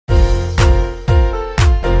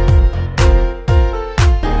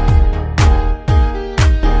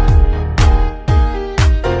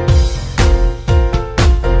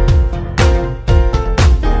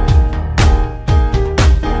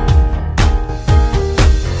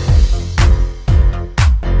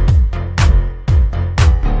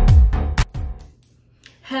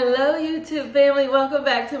family, welcome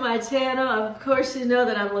back to my channel. Of course, you know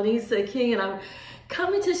that I'm Lanisa King and I'm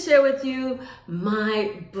coming to share with you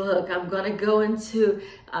my book. I'm going to go into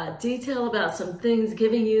detail about some things,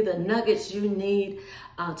 giving you the nuggets you need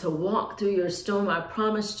to walk through your storm. I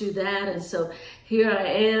promised you that, and so here I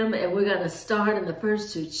am, and we're going to start in the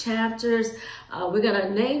first two chapters. We're going to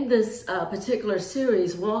name this particular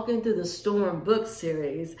series Walking Through the Storm book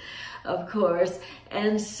series, of course.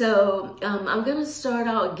 And so I'm going to start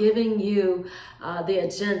out giving you the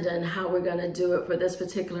agenda and how we're going to do it for this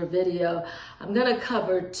particular video. I'm going to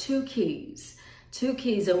cover two keys,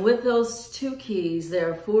 and with those two keys,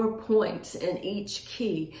 there are 4 points in each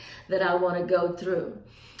key that I want to go through.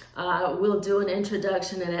 We'll do an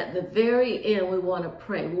introduction, and at the very end, we want to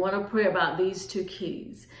pray. We want to pray about these two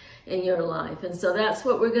keys in your life. And so that's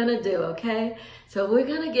what we're going to do, okay? So we're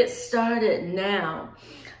going to get started now.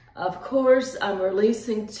 Of course, I'm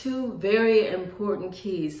releasing two very important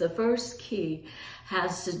keys. The first key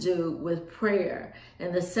has to do with prayer,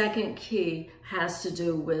 and the second key has to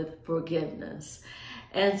do with forgiveness.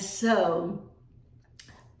 And so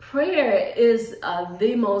prayer is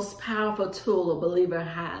the most powerful tool a believer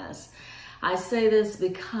has. I say this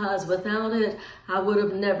because without it, I would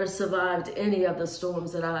have never survived any of the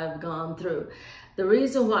storms that I've gone through. The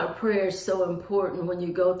reason why prayer is so important when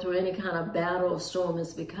you go through any kind of battle or storm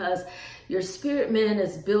is because your spirit man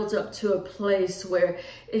is built up to a place where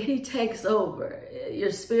he takes over.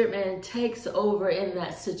 Your spirit man takes over in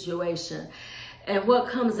that situation. And what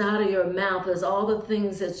comes out of your mouth is all the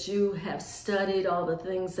things that you have studied, all the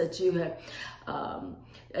things that you have,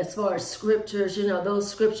 as far as scriptures, you know, those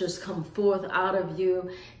scriptures come forth out of you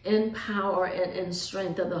in power and in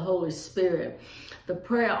strength of the Holy Spirit. The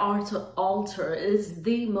prayer altar is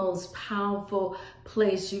the most powerful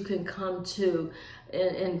place you can come to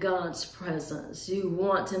in God's presence. You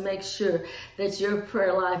want to make sure that your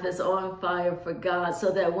prayer life is on fire for God,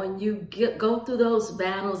 so that when you go through those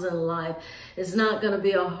battles in life, it's not going to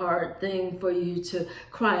be a hard thing for you to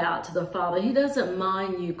cry out to the Father. He doesn't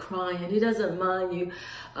mind you crying. He doesn't mind you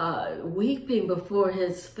weeping before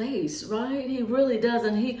his face, right? He really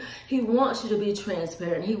doesn't. He wants you to be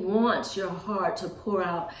transparent. He wants your heart to pour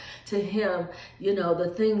out to him, you know,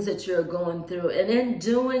 the things that you're going through. And in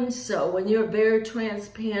doing so, when you're very transparent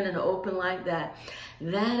and open like that,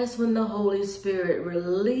 that is when the Holy Spirit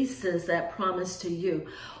releases that promise to you,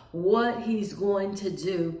 what he's going to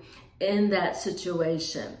do in that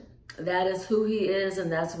situation. That is who he is,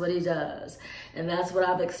 and that's what he does. And that's what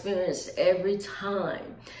I've experienced every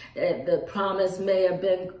time. The promise may have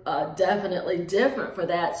been definitely different for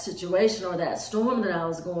that situation or that storm that I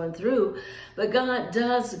was going through, but God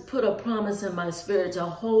does put a promise in my spirit to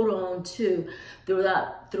hold on to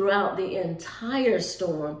throughout the entire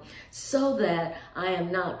storm, so that I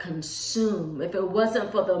am not consumed. If it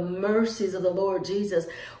wasn't for the mercies of the Lord Jesus,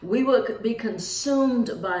 we would be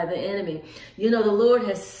consumed by the enemy. You know, the Lord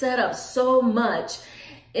has set up so much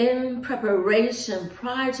in preparation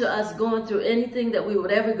prior to us going through anything that we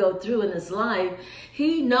would ever go through in this life.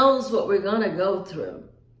 He knows what we're going to go through,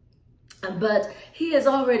 but he has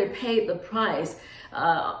already paid the price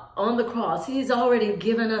on the cross. He's already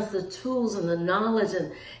given us the tools and the knowledge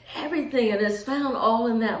and everything, and it's found all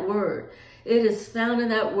in that word. It is found in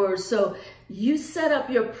that word. So you set up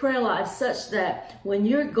your prayer life such that when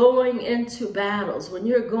you're going into battles, when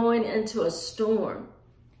you're going into a storm,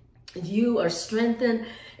 you are strengthened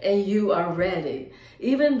and you are ready,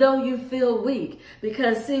 even though you feel weak.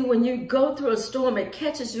 Because see, when you go through a storm, it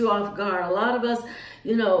catches you off guard. A lot of us,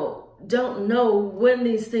 you know, don't know when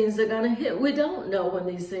these things are going to hit. We don't know when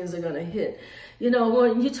these things are going to hit. You know,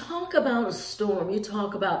 when you talk about a storm, you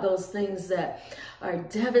talk about those things that are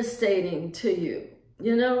devastating to you.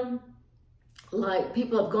 You know, like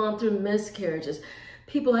people have gone through miscarriages.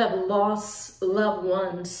 People have lost loved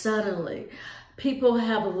ones suddenly. People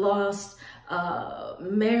have lost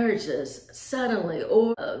marriages suddenly,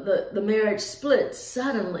 or the marriage split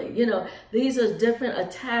suddenly. You know, these are different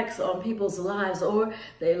attacks on people's lives, or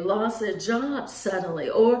they lost their jobs suddenly,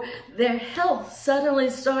 or their health suddenly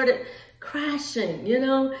started crashing, you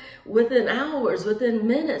know, within hours, within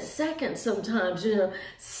minutes, seconds sometimes, you know,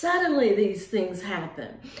 suddenly these things happen.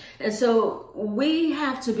 And so we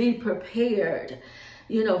have to be prepared,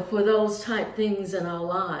 you know, for those type things in our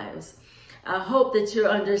lives. I hope that you're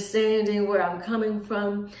understanding where I'm coming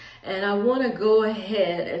from, and I want to go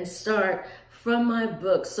ahead and start from my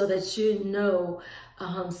book so that you know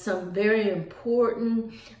some very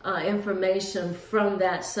important information from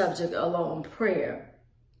that subject alone, prayer.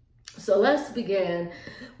 So let's begin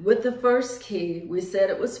with the first key. We said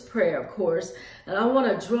it was prayer, of course, and I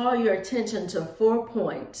want to draw your attention to 4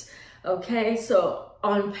 points. Okay, so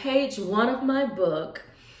on page 1 of my book,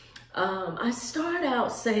 I start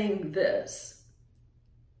out saying this: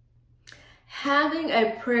 having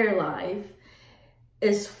a prayer life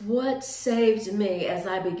is what saved me as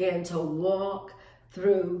I began to walk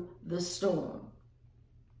through the storm.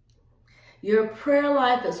 Your prayer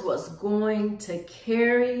life is what's going to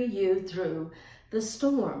carry you through the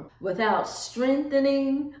storm. Without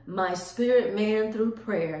strengthening my spirit man through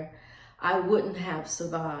prayer, I wouldn't have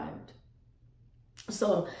survived.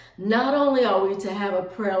 So not only are we to have a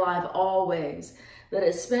prayer life always, but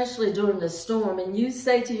especially during the storm, and you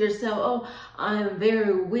say to yourself, oh, I am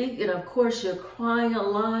very weak, and of course you're crying a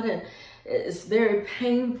lot, and it's very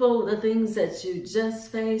painful, the things that you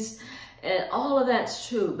just faced, and all of that's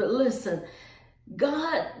true. But listen,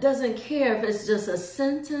 God doesn't care if it's just a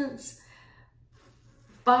sentence,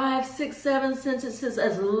 5, 6, 7 sentences,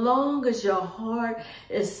 as long as your heart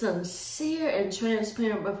is sincere and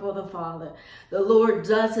transparent before the Father. The Lord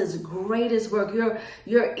does his greatest work.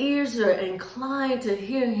 Your ears are inclined to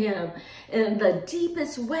hear him in the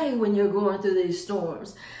deepest way when you're going through these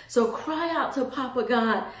storms. So cry out to Papa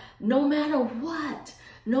God no matter what,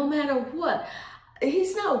 no matter what.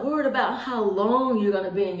 He's not worried about how long you're going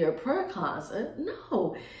to be in your prayer closet.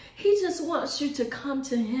 No, he just wants you to come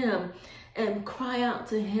to him and cry out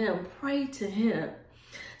to him, pray to him.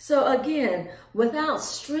 So again, without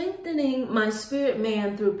strengthening my spirit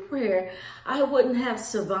man through prayer, I wouldn't have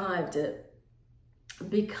survived it,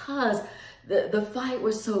 because the fight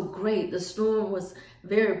was so great. The storm was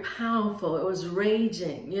very powerful. It was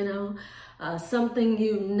raging, you know, something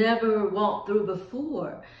you never walked through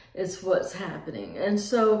before is what's happening. And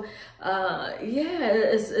so,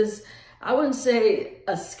 it's I wouldn't say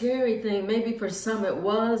a scary thing. Maybe for some it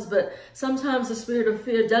was, but sometimes the spirit of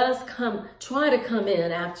fear does try to come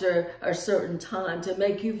in after a certain time to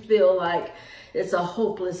make you feel like it's a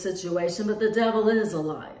hopeless situation. But the devil is a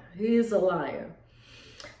liar. He is a liar.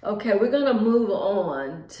 Okay, we're going to move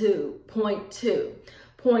on to point 2.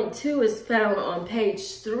 Point 2 is found on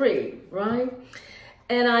page 3, right?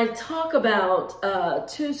 And I talk about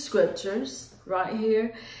 2 scriptures right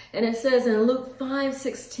here. And it says in Luke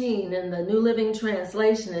 5:16 in the New Living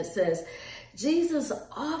Translation, it says, Jesus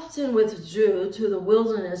often withdrew to the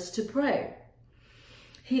wilderness to pray.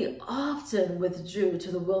 He often withdrew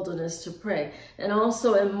to the wilderness to pray. And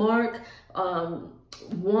also in Mark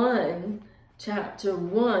chapter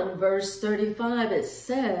 1, verse 35, it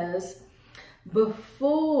says,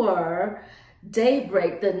 before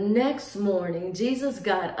daybreak the next morning, Jesus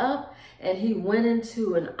got up and he went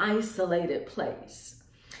into an isolated place.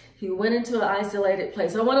 He went into an isolated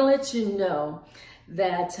place. I want to let you know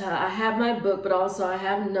that I have my book, but also I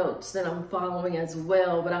have notes that I'm following as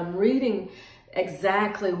well. But I'm reading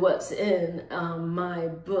exactly what's in my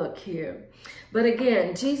book here. But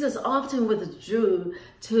again, Jesus often withdrew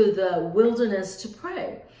to the wilderness to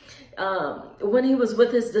pray. When he was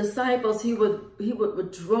with his disciples, he would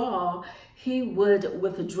withdraw. He would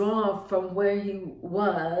withdraw from where he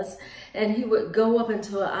was, and he would go up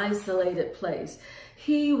into an isolated place.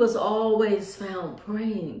 He was always found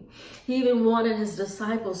praying. He even wanted his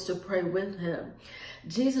disciples to pray with him.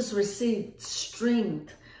 Jesus received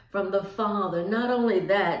strength from the Father. Not only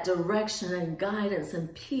that, direction and guidance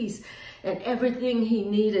and peace and everything he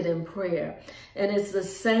needed in prayer. And it's the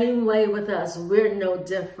same way with us. We're no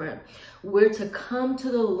different. We're to come to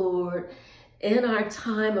the Lord in our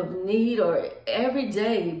time of need, or every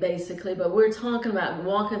day basically, but we're talking about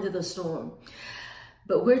walking through the storm.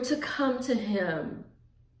 But we're to come to him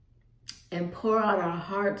and pour out our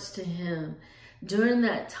hearts to him during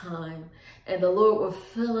that time. And the Lord will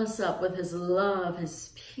fill us up with his love,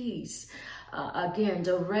 his peace, again,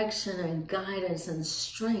 direction and guidance and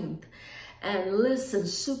strength. And listen,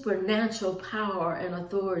 supernatural power and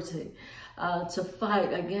authority to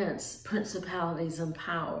fight against principalities and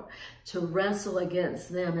power, to wrestle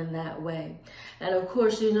against them in that way. And of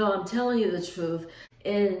course, you know, I'm telling you the truth.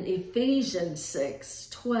 In Ephesians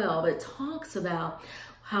 6:12, it talks about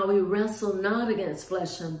how we wrestle not against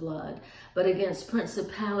flesh and blood, but against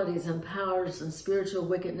principalities and powers and spiritual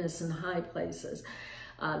wickedness in high places.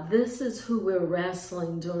 This is who we're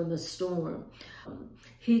wrestling during the storm.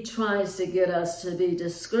 He tries to get us to be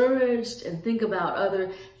discouraged and think about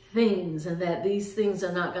other things, and that these things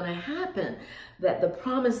are not going to happen, that the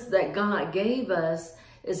promise that God gave us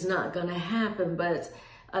is not going to happen. But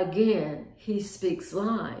again, he speaks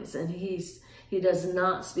lies, and he does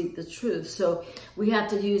not speak the truth. So we have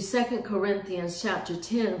to use 2 Corinthians chapter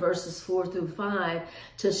 10, verses 4-5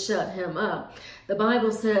 to shut him up. The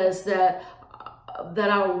Bible says that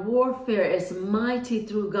our warfare is mighty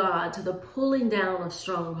through God to the pulling down of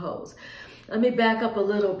strongholds. Let me back up a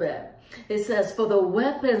little bit. It says, for the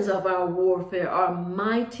weapons of our warfare are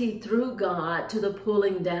mighty through God to the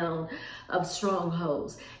pulling down of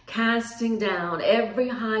strongholds, casting down every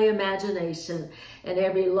high imagination and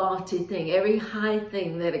every lofty thing, every high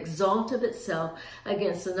thing that exalteth itself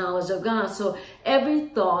against the knowledge of God. So every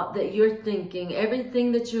thought that you're thinking,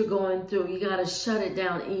 everything that you're going through, you got to shut it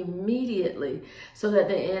down immediately so that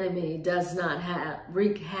the enemy does not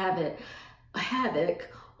wreak havoc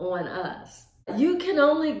on us. You can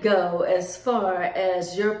only go as far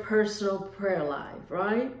as your personal prayer life,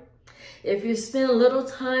 right? If you spend a little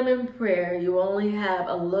time in prayer, you only have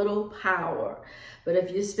a little power. But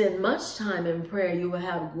if you spend much time in prayer, you will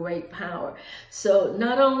have great power. So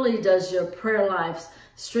not only does your prayer life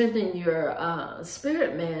strengthen your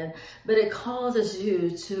spirit man, but it causes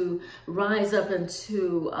you to rise up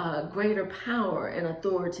into greater power and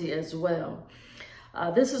authority as well.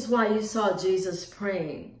 This is why you saw Jesus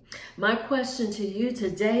praying. My question to you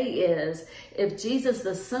today is, if Jesus,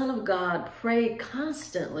 the Son of God, prayed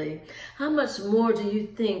constantly, how much more do you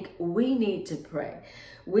think we need to pray?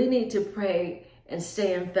 We need to pray and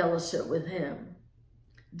stay in fellowship with him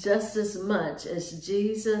just as much as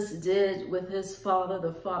Jesus did with his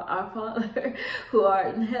Father, our Father who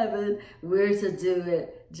art in heaven. We're to do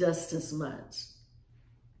it just as much.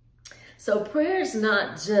 So prayer is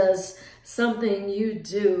not just something you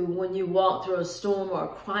do when you walk through a storm or a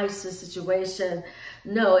crisis situation.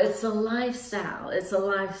 No, it's a lifestyle. It's a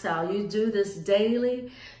lifestyle. You do this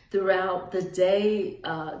daily, throughout the day,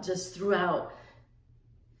 just throughout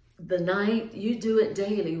the night. You do it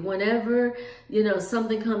daily. Whenever,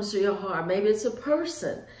 something comes to your heart, maybe it's a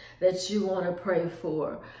person that you want to pray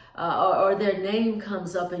for, or their name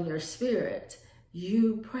comes up in your spirit,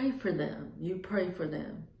 you pray for them. You pray for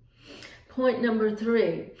them. Point number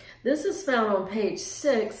 3. This is found on page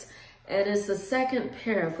 6, and it's the second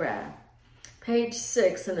paragraph. Page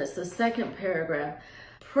 6, and it's the second paragraph.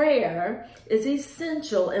 Prayer is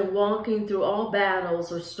essential in walking through all battles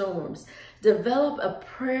or storms. Develop a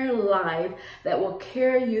prayer life that will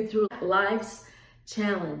carry you through life's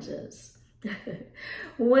challenges.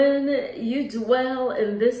 When you dwell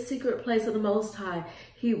in this secret place of the Most High,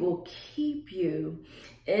 he will keep you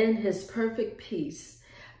in his perfect peace,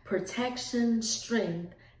 protection,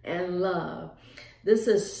 strength, and love. This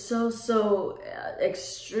is so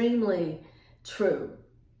extremely true.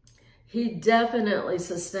 He definitely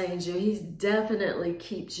sustains you. He definitely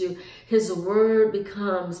keeps you. His word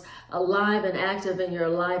becomes alive and active in your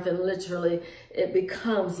life, and literally it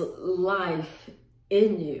becomes life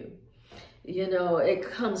in you. It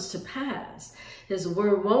comes to pass. His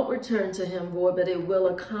word won't return to him void, but it will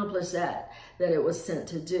accomplish that it was sent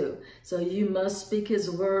to do. So you must speak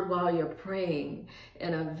his word while you're praying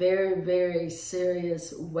in a very, very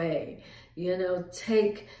serious way.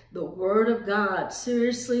 Take the word of God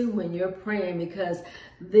seriously when you're praying, because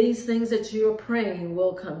these things that you're praying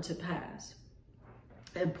will come to pass.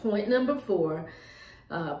 And point number 4,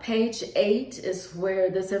 page 8 is where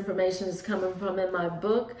this information is coming from in my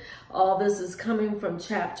book. All this is coming from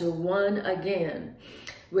chapter 1 again.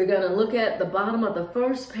 We're going to look at the bottom of the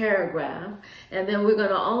first paragraph, and then we're going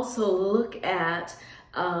to also look at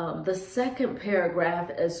the second paragraph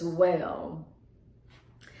as well.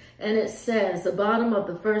 And it says, the bottom of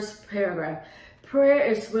the first paragraph, prayer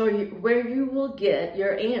is where you will get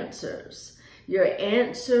your answers. Your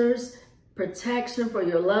answers, protection for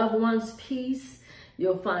your loved ones, peace.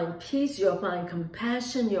 You'll find peace, you'll find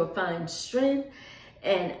compassion, you'll find strength,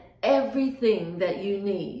 and everything that you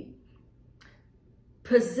need.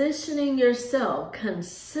 Positioning yourself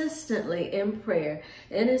consistently in prayer,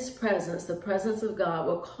 in his presence, the presence of God,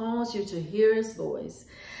 will cause you to hear his voice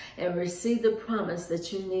and receive the promise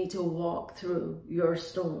that you need to walk through your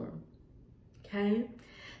storm. Okay?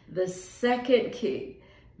 The second key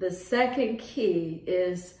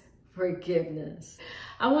is forgiveness.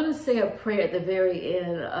 I want to say a prayer at the very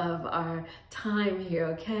end of our time here,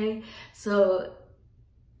 okay? So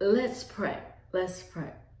let's pray. Let's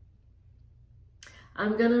pray.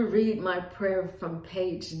 I'm going to read my prayer from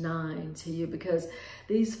page 9 to you, because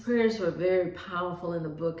these prayers were very powerful in the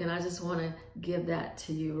book, and I just want to give that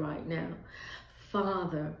to you right now.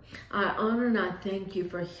 Father, I honor and I thank you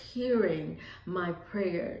for hearing my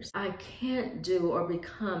prayers. I can't do or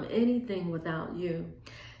become anything without you.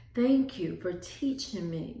 Thank you for teaching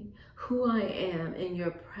me who I am in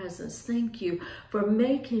your presence. Thank you for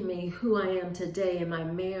making me who I am today in my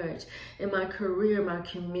marriage, in my career, my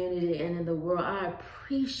community, and in the world. I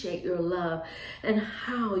appreciate your love and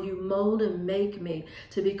how you mold and make me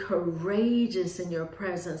to be courageous in your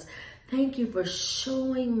presence. Thank you for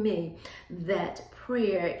showing me that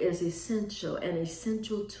prayer is essential, an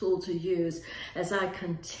essential tool to use as I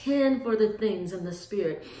contend for the things in the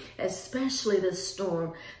Spirit, especially the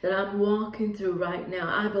storm that I'm walking through right now.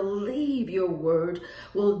 I believe your word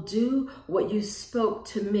will do what you spoke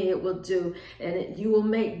to me it will do, and you will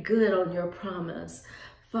make good on your promise.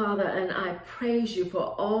 Father, and I praise you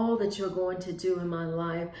for all that you're going to do in my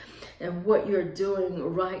life and what you're doing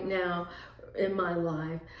right now in my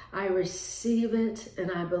life. I receive it and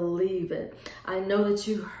I believe it. I know that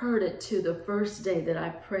you heard it too the first day that I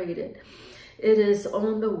prayed it. It is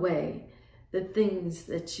on the way, the things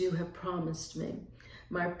that you have promised me.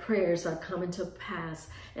 My prayers are coming to pass.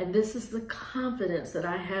 And this is the confidence that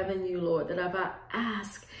I have in you, Lord, that if I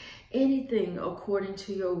ask anything according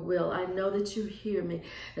to your will, I know that you hear me.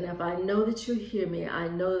 And if I know that you hear me, I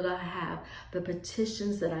know that I have the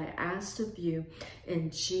petitions that I asked of you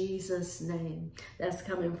in Jesus' name. That's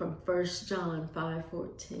coming from 1 John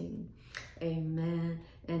 5:14. Amen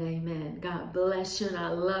and amen. God bless you and I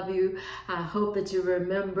love you. I hope that you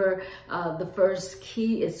remember the first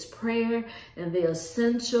key is prayer and the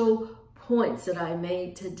essential points that I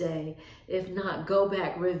made today. If not, go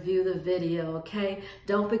back, review the video, okay?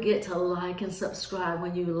 Don't forget to like and subscribe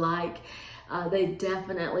when you like. They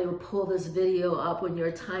definitely will pull this video up when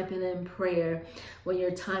you're typing in prayer. When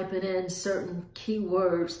you're typing in certain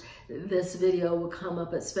keywords, this video will come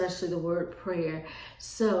up, especially the word prayer.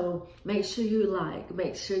 So make sure you like,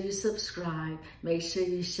 make sure you subscribe, make sure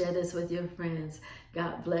you share this with your friends.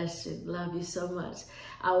 God bless you. Love you so much.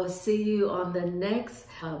 I will see you on the next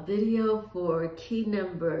video for key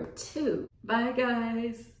number 2. Bye,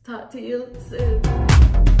 guys. Talk to you soon.